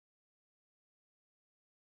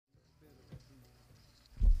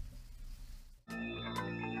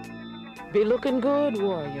Be looking good,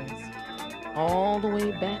 warriors, all the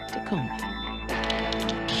way back to Coney.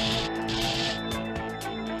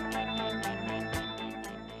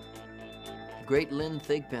 The great Lynn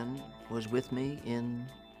Thigpen was with me in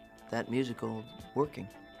that musical, Working,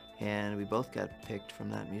 and we both got picked from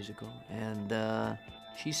that musical. And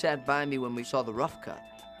she sat by me when we saw the rough cut,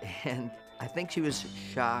 and I think she was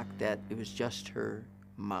shocked that it was just her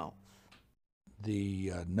mouth.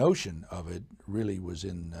 The notion of it really was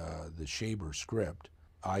in the Shaber script.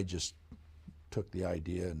 I just took the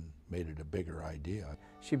idea and made it a bigger idea.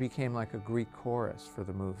 She became like a Greek chorus for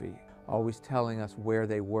the movie, always telling us where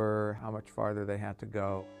they were, how much farther they had to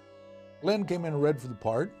go. Lynn came in and read for the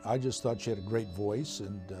part. I just thought she had a great voice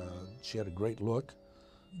and she had a great look.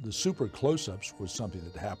 The super close-ups was something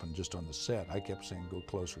that happened just on the set. I kept saying, go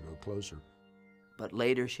closer, go closer. But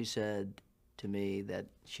later she said to me that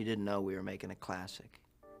she didn't know we were making a classic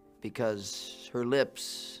because her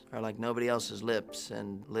lips are like nobody else's lips,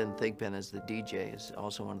 and Lynn Thigpen as the DJ is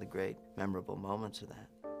also one of the great memorable moments of that.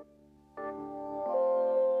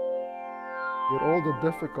 With all the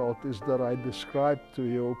difficulties that I described to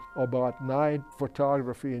you about night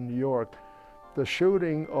photography in New York, the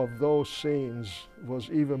shooting of those scenes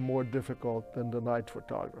was even more difficult than the night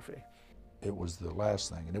photography. It was the last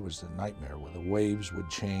thing, and it was a nightmare where the waves would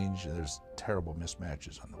change, and there's terrible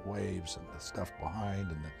mismatches on the waves and the stuff behind,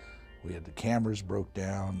 and we had the cameras broke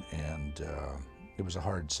down, and it was a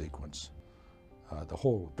hard sequence. The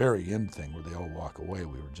whole very end thing where they all walk away,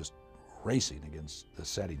 we were just racing against the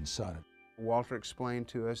setting sun. Walter explained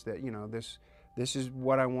to us that, you know, this is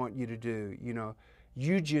what I want you to do. You know,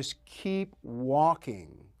 you just keep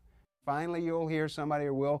walking. Finally, you'll hear somebody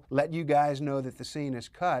or we'll let you guys know that the scene is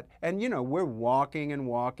cut. And, you know, we're walking and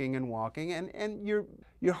walking and walking, and you're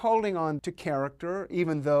holding on to character,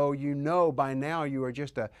 even though you know by now you are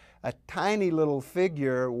just a tiny little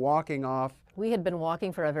figure walking off. We had been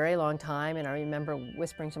walking for a very long time, and I remember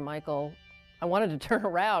whispering to Michael, I wanted to turn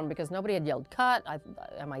around because nobody had yelled, cut.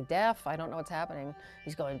 Am I deaf? I don't know what's happening.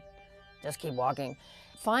 He's going, just keep walking.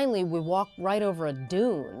 Finally, we walked right over a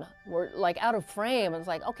dune. We're like out of frame. It's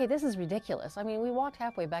like, okay, this is ridiculous. I mean, we walked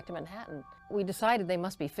halfway back to Manhattan. We decided they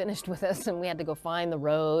must be finished with us, and we had to go find the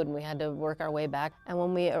road, and we had to work our way back. And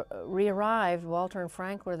when we re-arrived, Walter and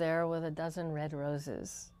Frank were there with a dozen red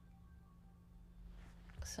roses.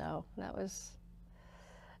 So that was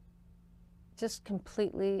just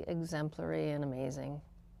completely exemplary and amazing.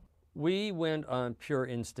 We went on pure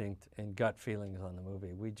instinct and gut feelings on the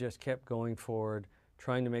movie. We just kept going forward,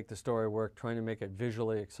 trying to make the story work, trying to make it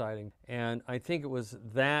visually exciting. And I think it was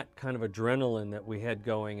that kind of adrenaline that we had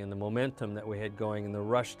going and the momentum that we had going and the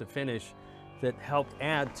rush to finish that helped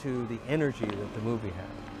add to the energy that the movie had.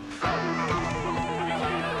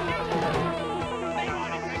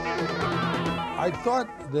 I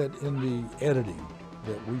thought that in the editing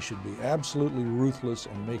that we should be absolutely ruthless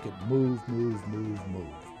and make it move, move, move, move.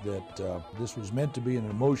 That this was meant to be an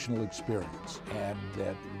emotional experience and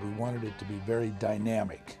that we wanted it to be very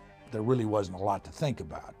dynamic. There really wasn't a lot to think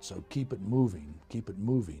about, so keep it moving, keep it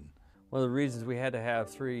moving. One of the reasons we had to have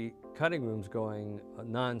 3 cutting rooms going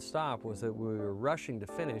non-stop was that we were rushing to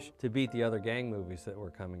finish to beat the other gang movies that were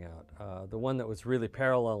coming out. The one that was really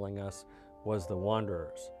paralleling us was The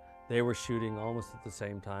Wanderers. They were shooting almost at the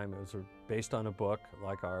same time. It was based on a book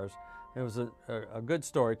like ours. It was a good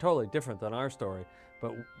story, totally different than our story,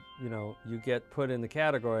 but you know, you get put in the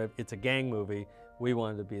category of it's a gang movie. We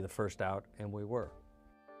wanted to be the first out, and we were.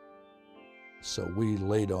 So we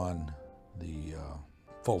laid on the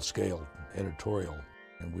full-scale editorial,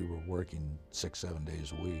 and we were working 6, 7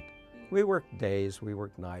 days a week. We worked days, we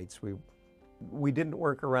worked nights. We didn't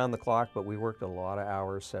work around the clock, but we worked a lot of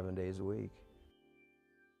hours, 7 days a week.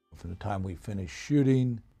 From the time we finished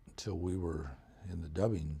shooting until we were in the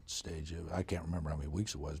dubbing stage, I can't remember how many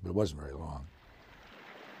weeks it was, but it wasn't very long.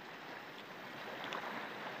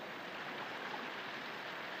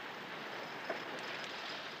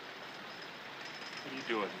 What are you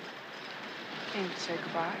doing here? Came to say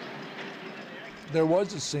goodbye. There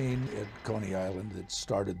was a scene at Coney Island that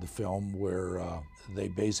started the film where they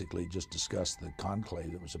basically just discussed the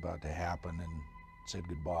conclave that was about to happen and said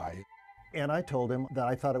goodbye. And I told him that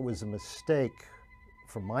I thought it was a mistake,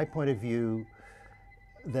 from my point of view,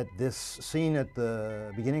 that this scene at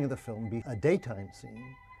the beginning of the film be a daytime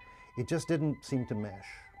scene. It just didn't seem to mesh.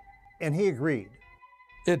 And he agreed.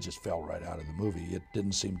 It just fell right out of the movie. It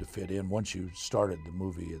didn't seem to fit in. Once you started the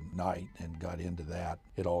movie at night and got into that,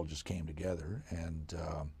 it all just came together. And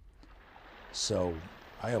so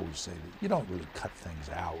I always say that you don't really cut things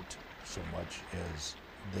out so much as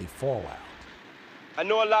they fall out. I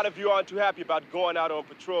know a lot of you aren't too happy about going out on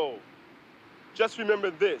patrol. Just remember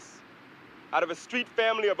this. Out of a street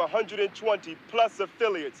family of 120 plus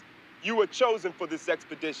affiliates, you were chosen for this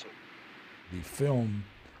expedition. The film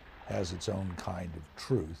has its own kind of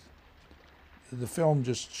truth. The film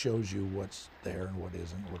just shows you what's there and what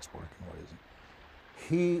isn't, what's working, what isn't.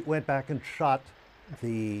 He went back and shot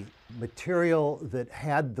the material that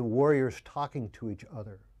had the warriors talking to each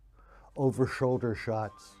other, over-shoulder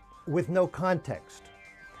shots, with no context.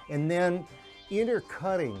 And then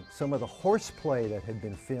intercutting some of the horseplay that had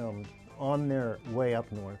been filmed on their way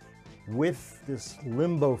up north with this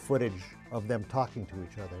limbo footage of them talking to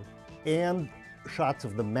each other, and shots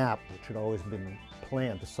of the map, which had always been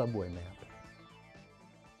planned, the subway map.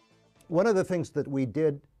 One of the things that we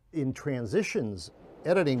did in transitions,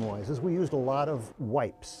 editing-wise, is we used a lot of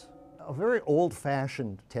wipes. A very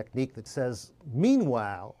old-fashioned technique that says,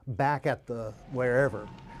 meanwhile, back at the wherever,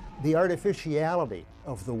 the artificiality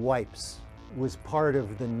of the wipes was part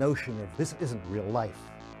of the notion of this isn't real life.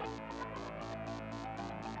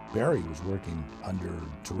 Barry was working under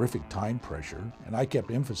terrific time pressure, and I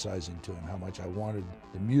kept emphasizing to him how much I wanted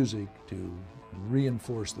the music to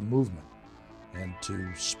reinforce the movement and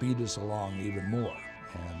to speed us along even more.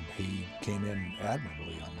 And he came in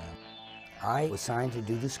admirably on that. I was signed to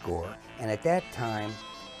do the score, and at that time,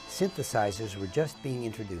 synthesizers were just being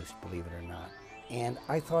introduced, believe it or not. And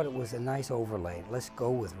I thought it was a nice overlay. Let's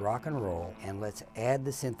go with rock and roll, and let's add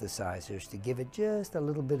the synthesizers to give it just a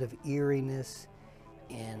little bit of eeriness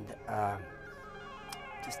and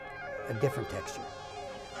just a different texture.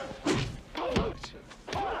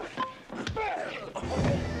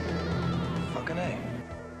 Fucking A.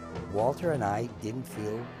 Walter and I didn't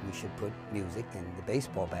feel we should put music in the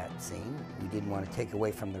baseball bat scene. We didn't want to take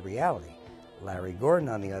away from the reality. Larry Gordon,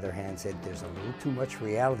 on the other hand, said there's a little too much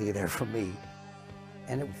reality there for me.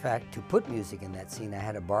 And in fact, to put music in that scene, I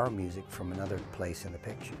had to borrow music from another place in the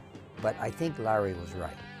picture. But I think Larry was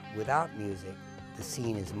right. Without music, the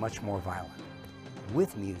scene is much more violent.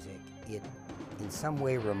 With music, it in some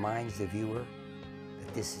way reminds the viewer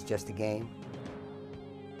that this is just a game.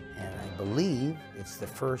 And I believe it's the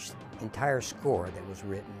first entire score that was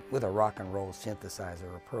written with a rock and roll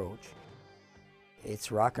synthesizer approach.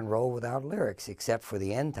 It's rock and roll without lyrics, except for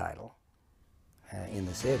the end title, In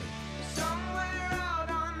the City.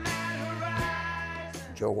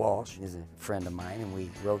 Joe Walsh is a friend of mine, and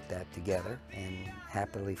we wrote that together. And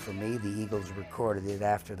happily for me, the Eagles recorded it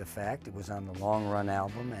after the fact. It was on the Long Run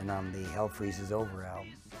album and on the Hell Freezes Over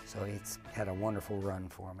album. So it's had a wonderful run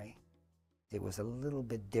for me. It was a little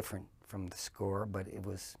bit different from the score, but it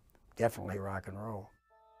was definitely rock and roll.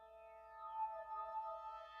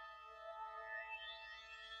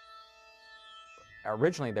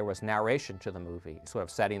 Originally, there was narration to the movie, sort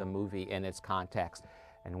of setting the movie in its context.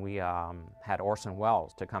 And we had Orson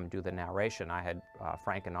Welles to come do the narration.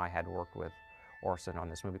 Frank and I had worked with Orson on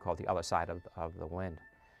this movie called The Other Side of the Wind.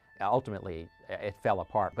 Ultimately, it fell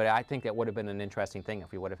apart, but I think it would have been an interesting thing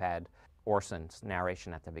if we would have had Orson's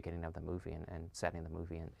narration at the beginning of the movie and setting the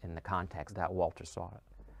movie in the context that Walter saw it.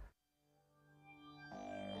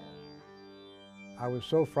 I was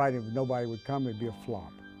so frightened if nobody would come, it'd be a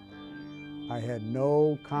flop. I had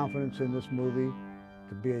no confidence in this movie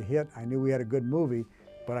to be a hit. I knew we had a good movie,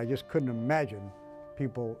 but I just couldn't imagine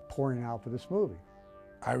people pouring out for this movie.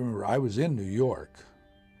 I remember I was in New York,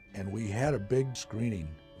 and we had a big screening.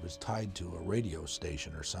 It was tied to a radio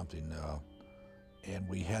station or something, and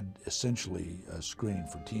we had essentially a screening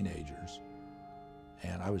for teenagers.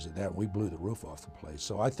 And I was at that, we blew the roof off the place.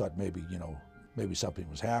 So I thought maybe, maybe something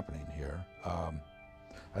was happening here.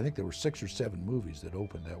 I think there were 6 or 7 movies that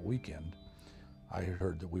opened that weekend. I had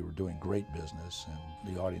heard that we were doing great business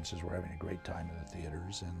and the audiences were having a great time in the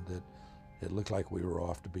theaters, and that it looked like we were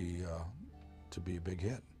off to be a big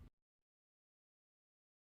hit.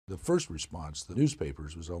 The first response, the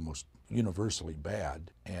newspapers, was almost universally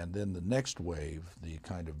bad, and then the next wave, the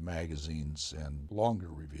kind of magazines and longer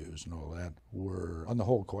reviews and all that, were on the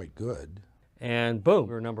whole quite good. And boom,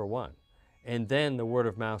 we were #1. And then the word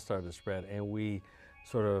of mouth started to spread, and we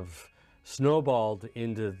sort of snowballed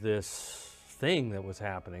into this thing that was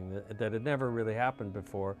happening that had never really happened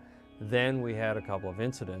before. Then we had a couple of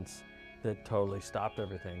incidents that totally stopped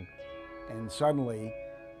everything. And suddenly,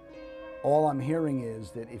 all I'm hearing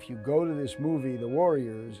is that if you go to this movie, The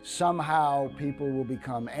Warriors, somehow people will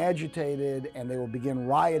become agitated and they will begin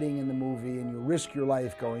rioting in the movie and you'll risk your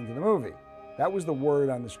life going to the movie. That was the word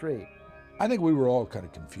on the street. I think we were all kind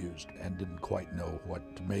of confused and didn't quite know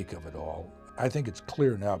what to make of it all. I think it's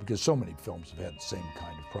clear now, because so many films have had the same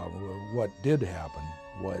kind of problem. What did happen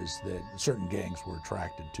was that certain gangs were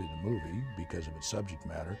attracted to the movie because of its subject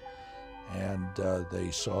matter, and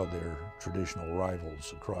they saw their traditional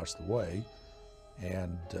rivals across the way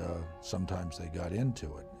and sometimes they got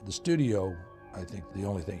into it. The studio, I think the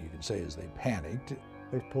only thing you can say is they panicked.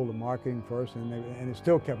 They pulled the marketing first, and it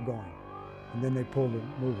still kept going. And then they pulled the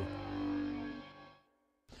movie.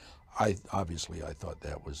 Obviously, I thought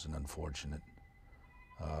that was an unfortunate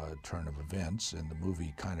turn of events, and the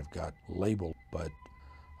movie kind of got labeled, but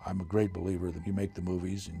I'm a great believer that you make the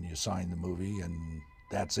movies and you sign the movie and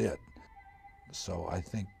that's it. So I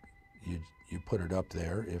think you put it up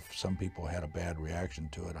there. If some people had a bad reaction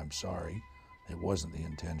to it, I'm sorry. It wasn't the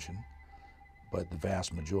intention. But the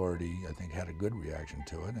vast majority, I think, had a good reaction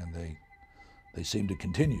to it, and they seem to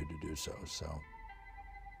continue to do so.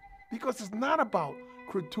 Because it's not about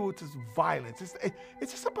gratuitous violence.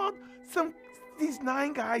 It's just about these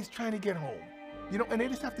 9 guys trying to get home, you know, and they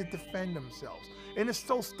just have to defend themselves. And it's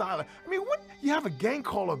so stylish. I mean, you have a gang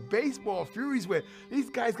called Baseball Furies where these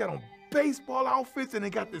guys got on baseball outfits and they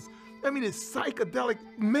got this psychedelic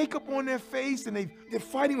makeup on their face, and they're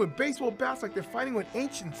fighting with baseball bats like they're fighting with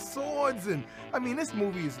ancient swords. And I mean, this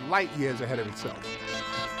movie is light years ahead of itself.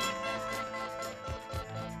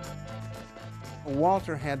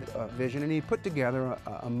 Walter had a vision, and he put together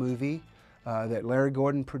a movie that Larry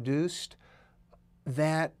Gordon produced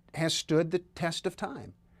that has stood the test of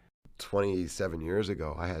time. 27 years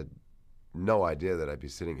ago, I had no idea that I'd be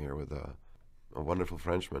sitting here with a wonderful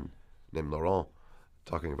Frenchman named Laurent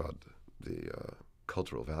talking about the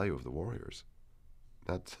cultural value of the Warriors.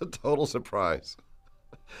 That's a total surprise.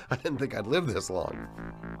 I didn't think I'd live this long.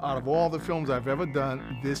 Out of all the films I've ever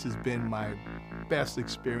done, this has been my best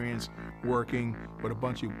experience working with a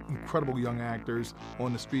bunch of incredible young actors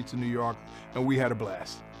on the streets of New York, and we had a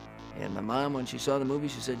blast. And my mom, when she saw the movie,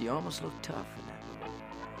 she said, "You almost look tough in that movie."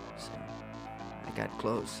 So I got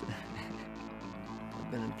close.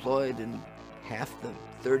 I've been employed in half the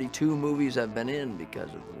 32 movies I've been in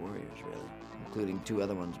because of the Warriors, really, including 2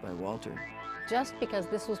 other ones by Walter. Just because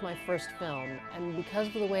this was my first film, and because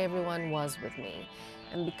of the way everyone was with me,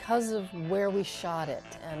 and because of where we shot it,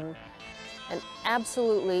 and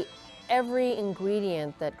absolutely every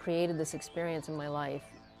ingredient that created this experience in my life,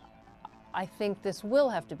 I think this will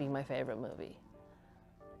have to be my favorite movie.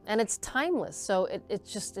 And it's timeless, so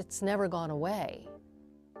it's never gone away.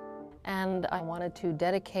 And I wanted to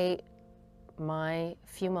dedicate my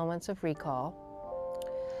few moments of recall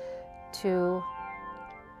to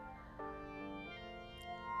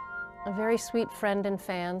a very sweet friend and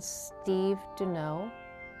fan, Steve Duneau,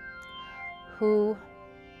 who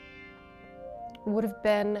would have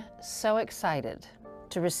been so excited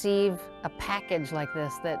to receive a package like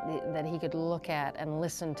this that he could look at and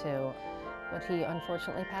listen to, but he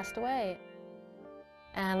unfortunately passed away.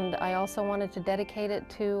 And I also wanted to dedicate it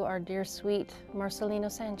to our dear sweet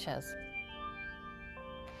Marcelino Sanchez.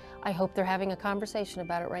 I hope they're having a conversation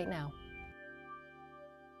about it right now.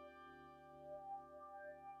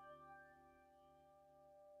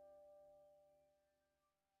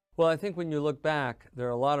 Well, I think when you look back, there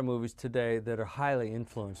are a lot of movies today that are highly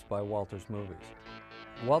influenced by Walter's movies.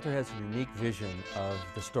 Walter has a unique vision of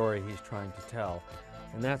the story he's trying to tell,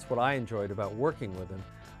 and that's what I enjoyed about working with him,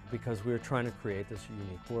 because we were trying to create this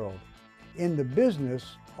unique world. In the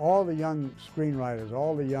business, all the young screenwriters,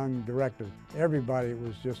 all the young directors, everybody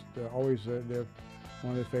was just always one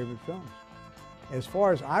of their favorite films. As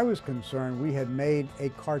far as I was concerned, we had made a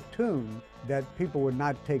cartoon that people would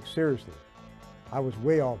not take seriously. I was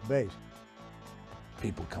way off base.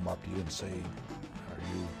 People come up to you and say, "Are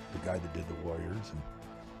you the guy that did the Warriors?" And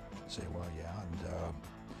say, "Well, yeah."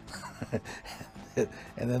 And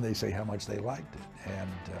and then they say how much they liked it. And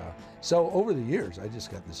so over the years, I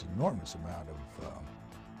just got this enormous amount of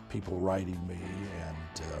people writing me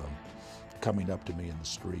and coming up to me in the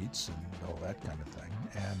streets and all that kind of thing.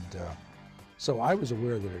 And so I was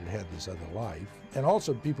aware that it had this other life. And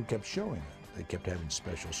also people kept showing it. They kept having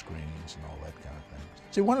special screenings and all that kind of thing.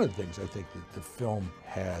 See, one of the things I think that the film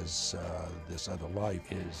has this other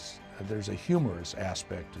life is there's a humorous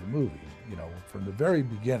aspect to the movie. You know, from the very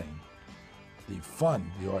beginning, the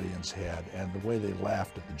fun the audience had and the way they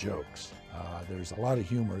laughed at the jokes. There's a lot of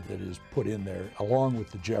humor that is put in there along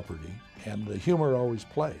with the jeopardy, and the humor always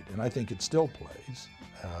played, and I think it still plays.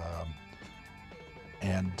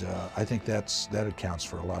 I think that accounts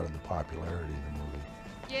for a lot of the popularity of the movie.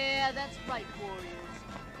 Yeah, that's right, Warriors.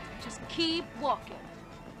 Just keep walking.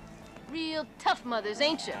 Real tough mothers,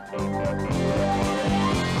 ain't you?